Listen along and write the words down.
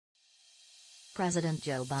President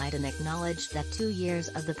Joe Biden acknowledged that 2 years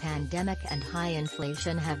of the pandemic and high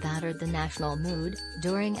inflation have battered the national mood,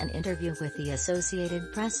 during an interview with the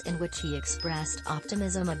Associated Press in which he expressed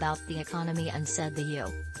optimism about the economy and said the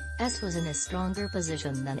U.S. was in a stronger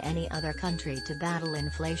position than any other country to battle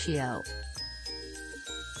inflation.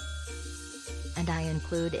 And I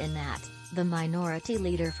include in that, the minority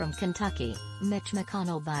leader from Kentucky, Mitch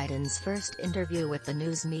McConnell. Biden's first interview with the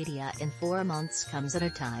news media in 4 months comes at a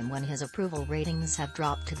time when his approval ratings have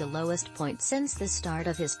dropped to the lowest point since the start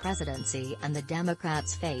of his presidency and the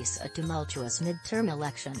Democrats face a tumultuous midterm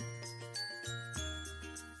election.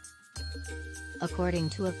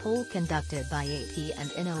 According to a poll conducted by AP and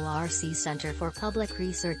NORC Center for Public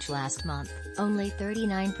Research last month, only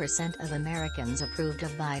 39% of Americans approved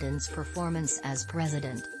of Biden's performance as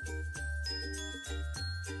president.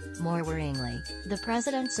 More worryingly, the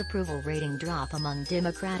president's approval rating drop among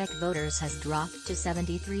Democratic voters has dropped to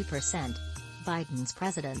 73%. Biden's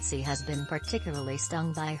presidency has been particularly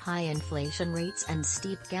stung by high inflation rates and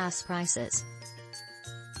steep gas prices.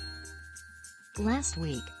 Last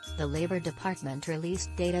week, the Labor Department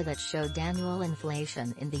released data that showed annual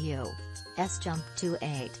inflation in the U.S. jumped to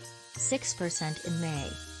 8.6% in May,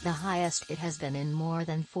 the highest it has been in more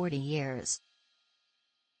than 40 years.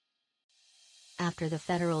 After the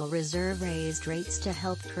Federal Reserve raised rates to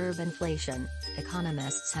help curb inflation,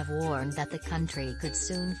 economists have warned that the country could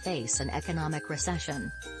soon face an economic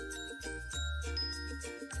recession.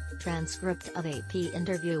 Transcript of AP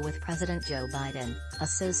interview with President Joe Biden,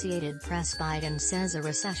 Associated Press. Biden says a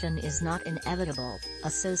recession is not inevitable,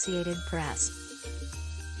 Associated Press.